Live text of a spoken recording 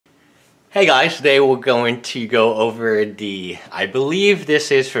Hey guys, today we're going to go over I believe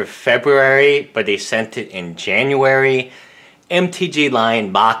this is for February, but they sent it in January, MTG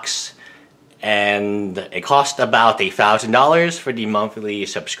line box, and it cost about $1,000 for the monthly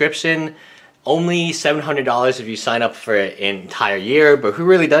subscription. Only $700 if you sign up for an entire year, but who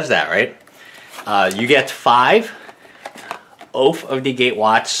really does that, right? You get 5 Oath of the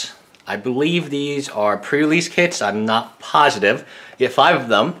Gatewatch. I believe these are pre-release kits, I'm not positive. You get 5 of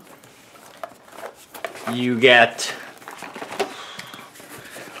them. You get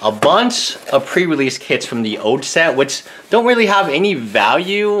a bunch of pre-release kits from the old set, which don't really have any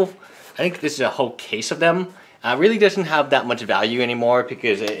value. I think this is a whole case of them. Really doesn't have that much value anymore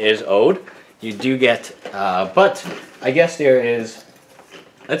because it is old. You do get, but I guess there is,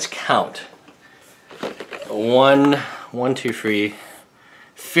 let's count. 1, 2, 3,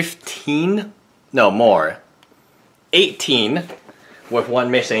 15, no more, 18 with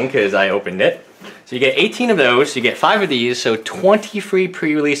 1 missing because I opened it. So you get 18 of those, you get 5 of these, so 23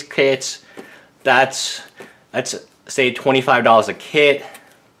 pre-release kits. That's say $25 a kit.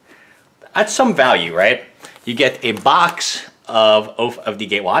 That's some value, right? You get a box of Oath of the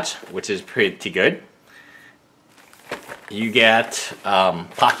Gatewatch, which is pretty good. You get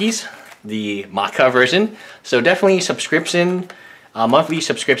Pockeys, the Maka version. So definitely subscription, monthly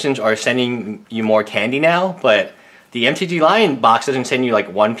subscriptions are sending you more candy now, but the MTG line box doesn't send you like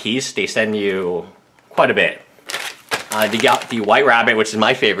 1 piece, they send you quite a bit. You got the White Rabbit, which is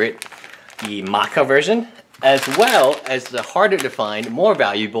my favorite, the Maka version, as well as the harder to find, more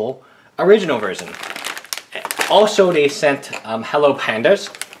valuable original version. Also, they sent Hello Pandas,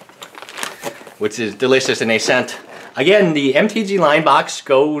 which is delicious, and they sent, again, the MTG line box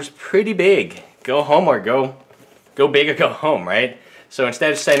goes pretty big. Go home or go big or go home, right? So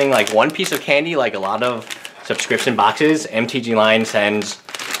instead of sending like 1 piece of candy like a lot of subscription boxes, MTG line sends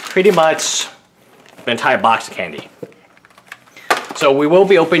pretty much the entire box of candy. So we will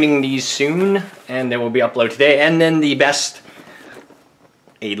be opening these soon, and they will be uploaded today. And then the best,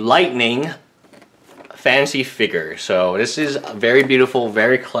 a lightning fantasy figure. So this is very beautiful,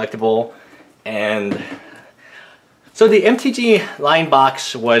 very collectible, and so the MTG line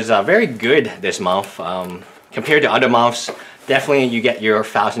box was very good this month compared to other months. Definitely you get your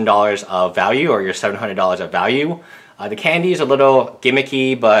 $1,000 of value or your $700 of value. The candy is a little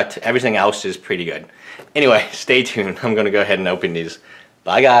gimmicky, but everything else is pretty good. Anyway, stay tuned. I'm going to go ahead and open these.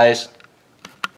 Bye guys.